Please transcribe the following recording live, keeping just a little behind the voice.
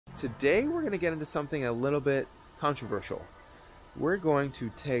today we're going to get into something a little bit controversial. We're going to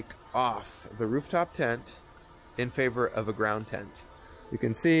take off the rooftop tent in favor of a ground tent. You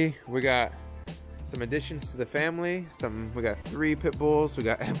can see we got some additions to the family. We got 3 pit bulls, we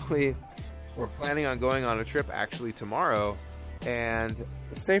got Emily. We're planning on going on a trip actually tomorrow, and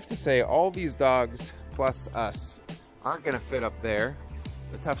it's safe to say all these dogs plus us aren't gonna fit up there.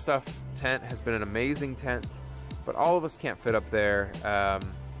 The Tough Stuff tent has been an amazing tent, but all of us can't fit up there.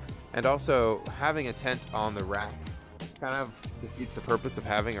 And also having a tent on the rack kind of defeats the purpose of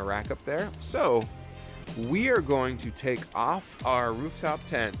having a rack up there. So we are going to take off our rooftop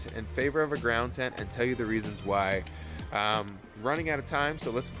tent in favor of a ground tent and tell you the reasons why. Running out of time,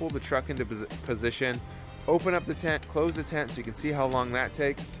 so let's pull the truck into position, open up the tent, close the tent so you can see how long that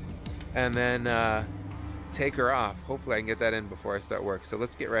takes, and then take her off. Hopefully I can get that in before I start work. So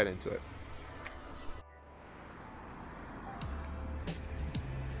let's get right into it.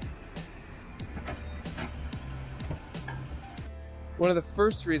 One of the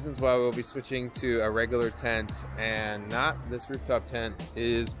first reasons why we'll be switching to a regular tent and not this rooftop tent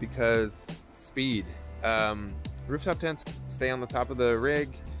is because speed. Rooftop tents stay on the top of the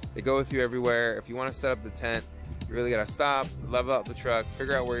rig. They go with you everywhere. If you want to set up the tent, you really got to stop, level out the truck,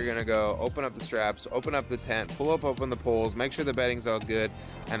 figure out where you're going to go, open up the straps, open up the tent, pull up, open the poles, make sure the bedding's all good,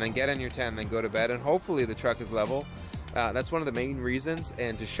 and then get in your tent and then go to bed, and hopefully the truck is level. That's one of the main reasons,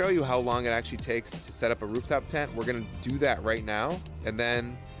 and to show you how long it actually takes to set up a rooftop tent, we're going to do that right now, and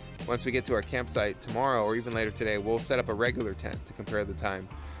then once we get to our campsite tomorrow or even later today, we'll set up a regular tent to compare the time.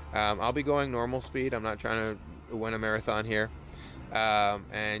 I'll be going normal speed. I'm not trying to win a marathon here,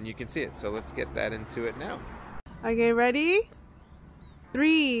 and you can see it, so let's get that into it now. Okay, ready?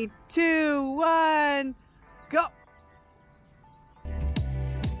 3, 2, 1, go!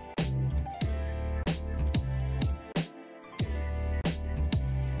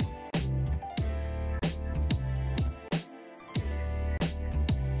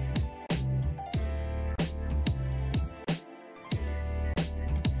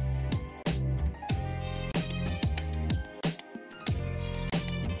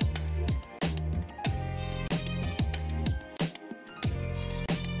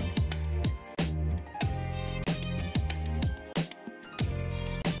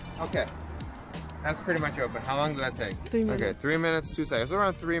 Okay, that's pretty much open. How long did that take? 3 minutes. Okay, 3 minutes, 2 seconds. So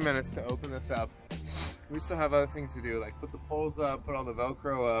around 3 minutes to open this up. We still have other things to do, like put the poles up, put all the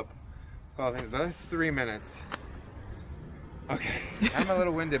Velcro up, all things. But that's 3 minutes. Okay, I'm a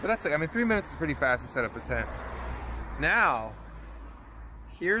little winded, but that's okay. I mean, 3 minutes is pretty fast to set up a tent. Now,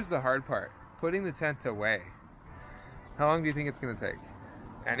 here's the hard part: putting the tent away. How long do you think it's gonna take?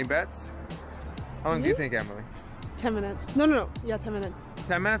 Any bets? How long do you think, Emily? 10 minutes. No. Yeah, 10 minutes.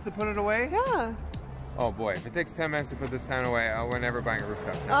 10 minutes to put it away? Yeah. Oh boy, if it takes 10 minutes to put this tent away, we're never buying a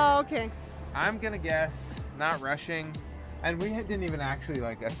rooftop tent. Oh, okay. I'm gonna guess, not rushing, and we didn't even actually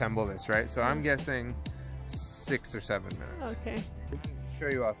like assemble this, right? So I'm guessing 6 or 7 minutes. Okay. We didn't show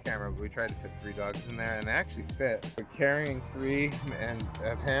you off camera, but we tried to fit 3 dogs in there, and they actually fit. We're carrying 3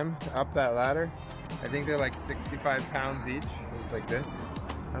 of him up that ladder. I think they're like 65 pounds each. It was like this.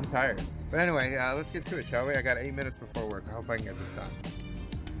 I'm tired. But anyway, let's get to it, shall we? I got 8 minutes before work. I hope I can get this done.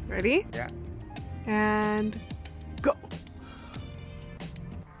 Ready? Yeah. And go!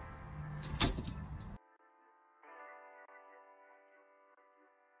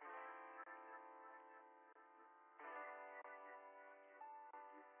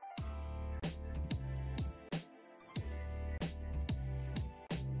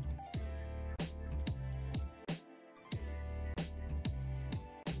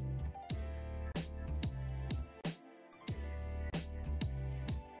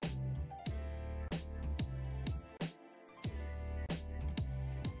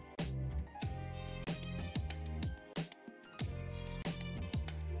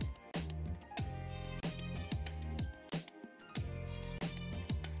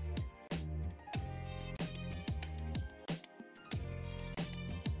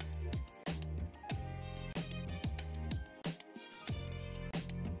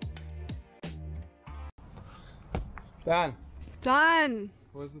 Done. Done!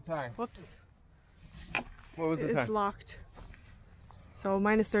 What was the time? Whoops. What was the time? It's locked. So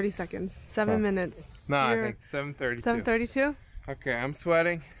minus 30 seconds. 7 minutes. No, I think 7:32. 7:32? Okay, I'm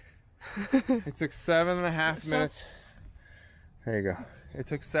sweating. It took 7.5 minutes. There you go. It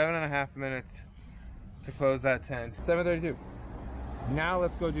took 7.5 minutes to close that tent. 7:32. Now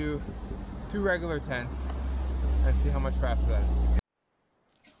let's go do 2 regular tents and see how much faster that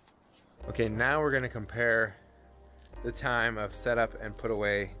is. Okay, now we're gonna compare the time of setup and put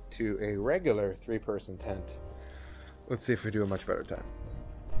away to a regular 3-person tent. Let's see if we do a much better time.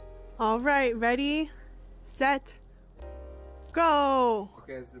 All right, ready, set, go.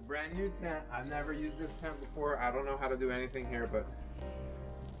 Okay, it's a brand new tent. I've never used this tent before. I don't know how to do anything here, but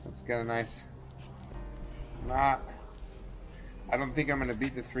it's got a nice knot. I don't think I'm gonna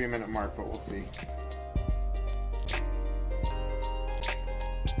beat the 3-minute mark, but we'll see.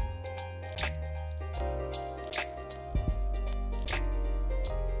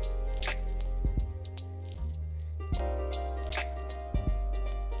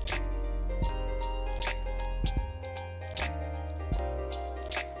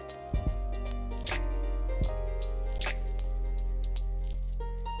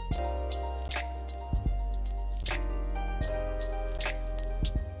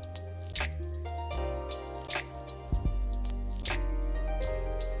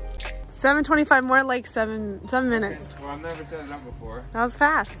 $7.25, more like seven minutes. Okay. Well, I've never set it up before. That was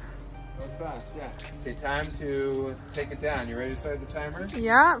fast. That was fast, yeah. Okay, time to take it down. You ready to start the timer?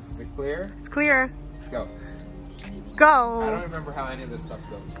 Yeah. Is it clear? It's clear. Go. Go. I don't remember how any of this stuff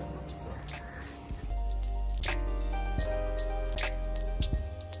goes. So.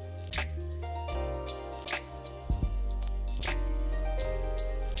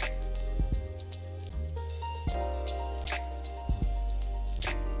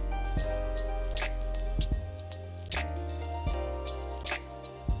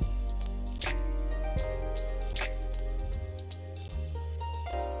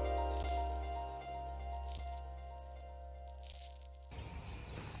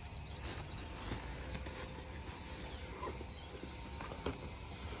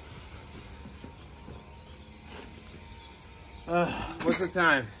 What's the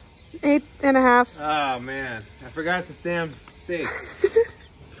time? 8.5. Oh man, I forgot this damn steak.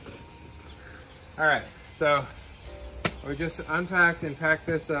 All right, so we just unpacked and packed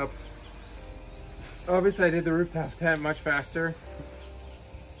this up. Obviously I did the rooftop tent much faster.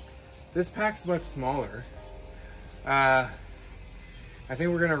 This pack's much smaller. I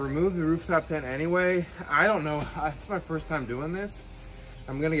think we're gonna remove the rooftop tent anyway. I don't know, it's my first time doing this.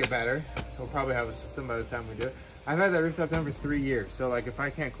 I'm gonna get better. We'll probably have a system by the time we do it. I've had that rooftop tent for 3 years, so like if I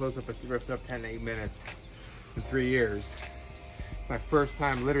can't close up a rooftop tent in 8 minutes in 3 years, my first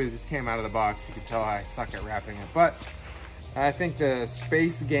time literally just came out of the box. You can tell I suck at wrapping it, but I think the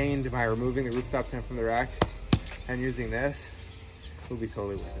space gained by removing the rooftop tent from the rack and using this will be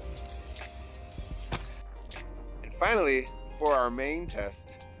totally worth it. And finally, for our main test,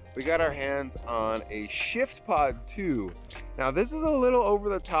 we got our hands on a SHIFTPOD 2. Now this is a little over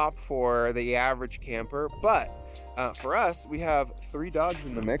the top for the average camper, but for us, we have 3 dogs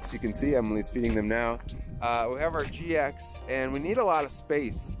in the mix. You can see Emily's feeding them now. We have our GX, and we need a lot of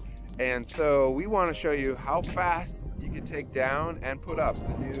space. And so we want to show you how fast you can take down and put up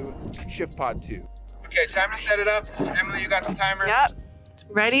the new SHIFTPOD 2. Okay, time to set it up. Emily, you got the timer? Yep.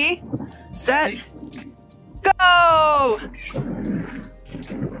 Ready, set, go!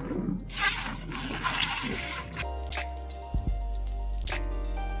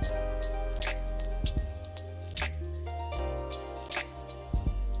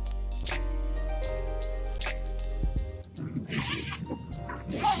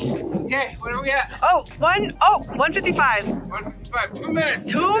 Okay, what are we at? 1:55. 1:55, 2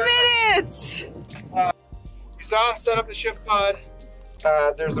 minutes. 2 minutes. You saw us set up the SHIFTPOD.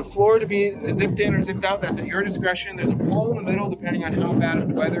 There's a floor to be zipped in or zipped out. That's at your discretion. There's a pole in the middle depending on how bad of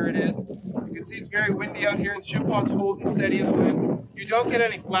the weather it is. You can see it's very windy out here. The SHIFTPOD's holding steady in the wind. You don't get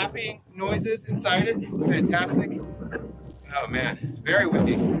any flapping noises inside it. It's fantastic. Oh man, very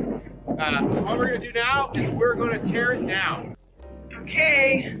windy. So what we're gonna do now is we're gonna tear it down.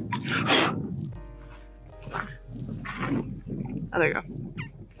 Okay. Oh, there you go.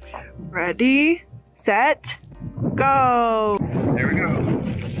 Ready, set, go. There we go.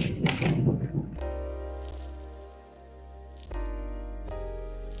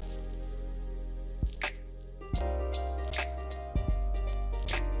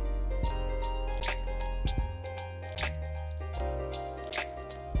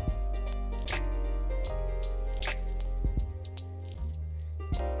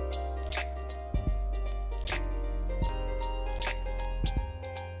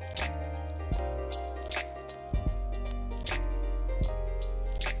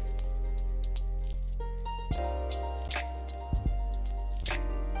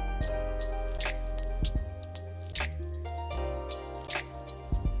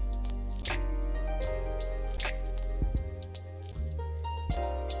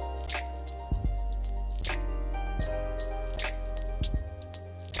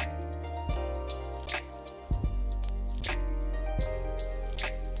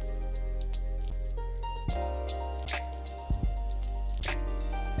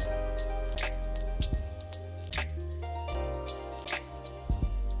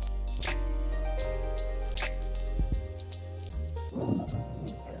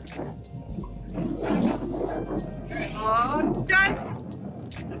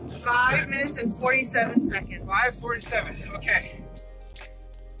 5 minutes and 47 seconds. 5:47, okay.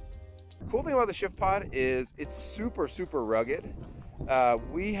 Cool thing about the SHIFTPOD is it's super, super rugged.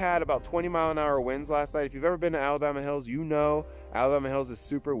 We had about 20-mile-an-hour winds last night. If you've ever been to Alabama Hills, you know Alabama Hills is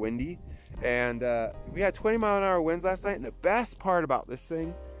super windy. And we had 20-mile-an-hour winds last night. And the best part about this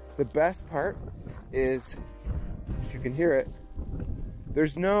thing, the best part is, if you can hear it,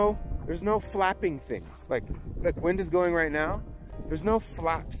 there's no flapping things. Like the wind is going right now. There's no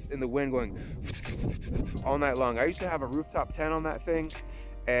flaps in the wind going all night long. I used to have a rooftop tent on that thing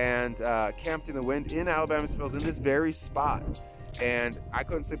and camped in the wind in Alabama Hills in this very spot. And I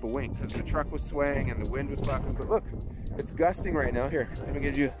couldn't sleep a wink because the truck was swaying and the wind was flapping. But look, it's gusting right now. Here, let me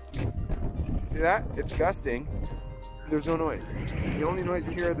get you. See that? It's gusting. There's no noise. The only noise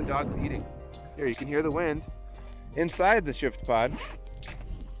you hear are the dogs eating. Here, you can hear the wind inside the SHIFTPOD.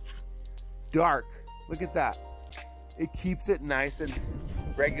 Dark. Look at that. It keeps it nice and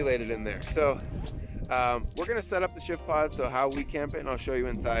regulated in there. So we're gonna set up the SHIFTPOD, so how we camp it, and I'll show you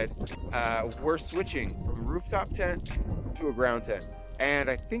inside. We're switching from rooftop tent to a ground tent, and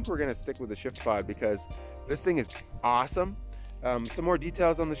I think we're gonna stick with the SHIFTPOD because this thing is awesome. Some more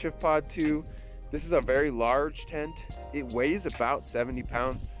details on the SHIFTPOD too. This is a very large tent. It weighs about 70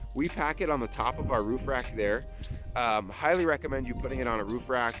 pounds. We pack it on the top of our roof rack there. Highly recommend you putting it on a roof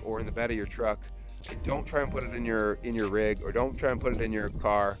rack or in the bed of your truck. Don't try and put it in your rig, or don't try and put it in your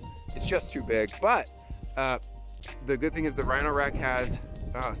car. It's just too big. But the good thing is the Rhino Rack has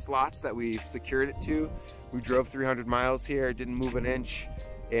slots that we've secured it to. We drove 300 miles here, didn't move an inch,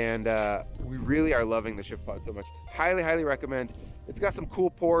 and we really are loving the SHIFTPOD so much. Highly, highly recommend. It's got some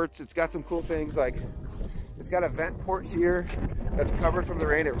cool ports. It's got some cool things, like it's got a vent port here that's covered from the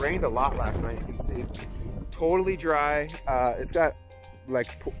rain. It rained a lot last night, you can see. Totally dry. It's got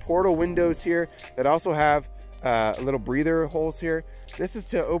like portal windows here that also have little breather holes here. This is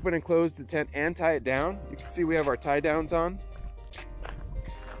to open and close the tent and tie it down. You can see we have our tie downs on.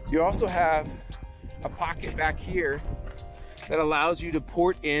 You also have a pocket back here that allows you to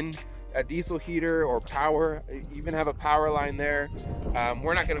port in a diesel heater or power. You even have a power line there.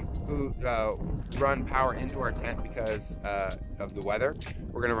 We're not going to run power into our tent because of the weather.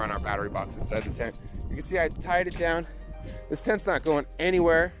 We're going to run our battery box inside the tent. You can see I tied it down. This tent's not going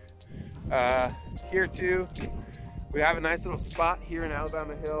anywhere. Here too, we have a nice little spot here in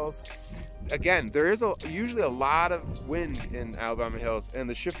Alabama Hills. Again, there is usually a lot of wind in Alabama Hills, and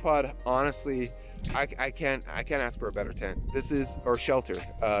the SHIFTPOD, honestly, I can't ask for a better tent. This is, or shelter.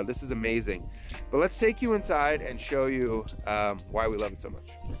 This is amazing. But let's take you inside and show you why we love it so much.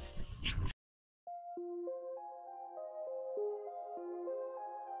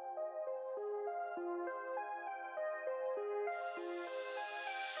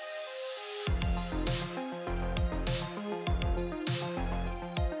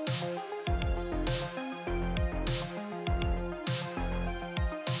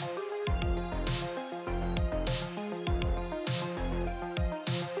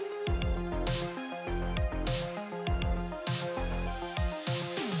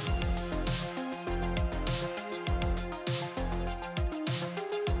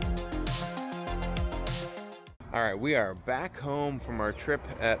 All right, we are back home from our trip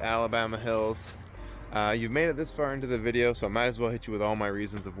at Alabama Hills. You've made it this far into the video, so I might as well hit you with all my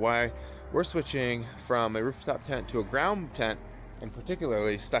reasons of why we're switching from a rooftop tent to a ground tent, and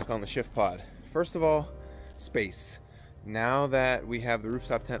particularly stuck on the SHIFTPOD. First of all, space. Now that we have the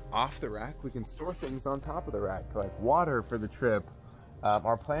rooftop tent off the rack, we can store things on top of the rack, like water for the trip,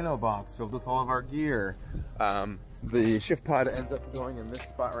 our Plano box filled with all of our gear. The SHIFTPOD ends up going in this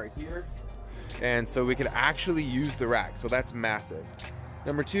spot right here, and so we could actually use the rack, so that's massive.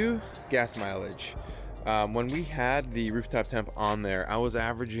 Number two, gas mileage. When we had the rooftop temp on there, I was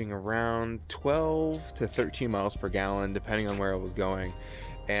averaging around 12 to 13 miles per gallon, depending on where I was going.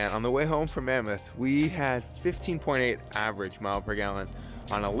 And on the way home from Mammoth, we had 15.8 average mile per gallon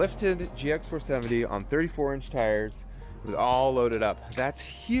on a lifted GX470 on 34-inch tires with all loaded up. That's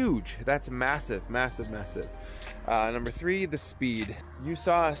huge. That's massive, massive, massive. Number three, the speed. You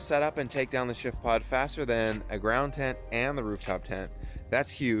saw us set up and take down the SHIFTPOD faster than a ground tent and the rooftop tent.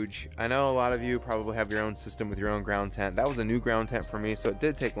 That's huge. I know a lot of you probably have your own system with your own ground tent. That was a new ground tent for me, so it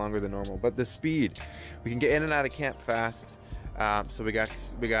did take longer than normal. But the speed, we can get in and out of camp fast. So we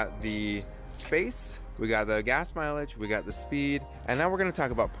got the space, we got the gas mileage, we got the speed, and now we're going to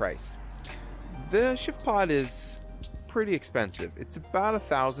talk about price. The SHIFTPOD is pretty expensive. It's about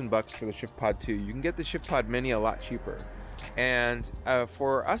 $1,000 for the SHIFTPOD 2. You can get the SHIFTPOD Mini a lot cheaper. And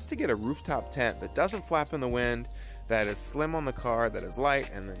for us to get a rooftop tent that doesn't flap in the wind, that is slim on the car, that is light,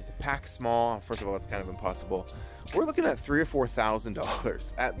 and then to pack small, first of all, that's kind of impossible. We're looking at $3,000 or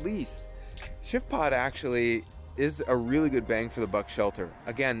 $4,000 at least. SHIFTPOD actually is a really good bang for the buck shelter.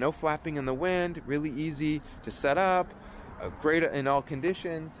 Again, no flapping in the wind, really easy to set up, great in all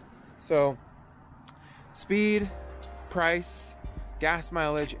conditions. So speed, price, gas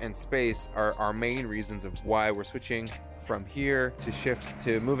mileage, and space are our main reasons of why we're switching from here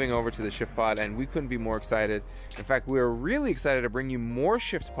to moving over to the SHIFTPOD, and we couldn't be more excited. In fact, we're really excited to bring you more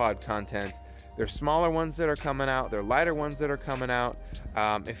SHIFTPOD content. There's smaller ones that are coming out, there are lighter ones that are coming out.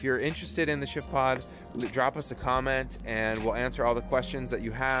 If you're interested in the SHIFTPOD, drop us a comment and we'll answer all the questions that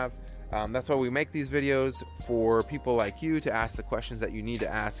you have. That's why we make these videos, for people like you to ask the questions that you need to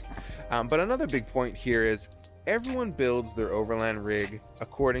ask. But another big point here is everyone builds their overland rig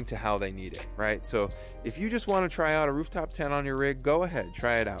according to how they need it, right? So if you just want to try out a rooftop tent on your rig, go ahead,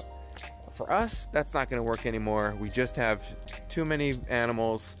 try it out. For us, that's not going to work anymore. We just have too many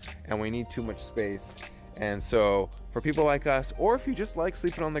animals and we need too much space. And so for people like us, or if you just like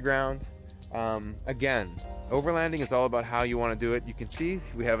sleeping on the ground, again, overlanding is all about how you want to do it. You can see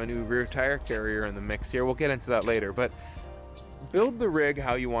we have a new rear tire carrier in the mix here. We'll get into that later, but build the rig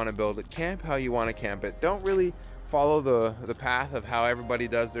how you want to build it, camp how you want to camp it. Don't really follow the path of how everybody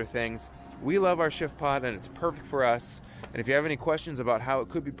does their things. We love our SHIFTPOD and it's perfect for us. And if you have any questions about how it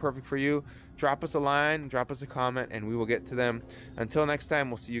could be perfect for you, drop us a line, drop us a comment, and we will get to them. Until next time,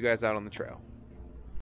 we'll see you guys out on the trail.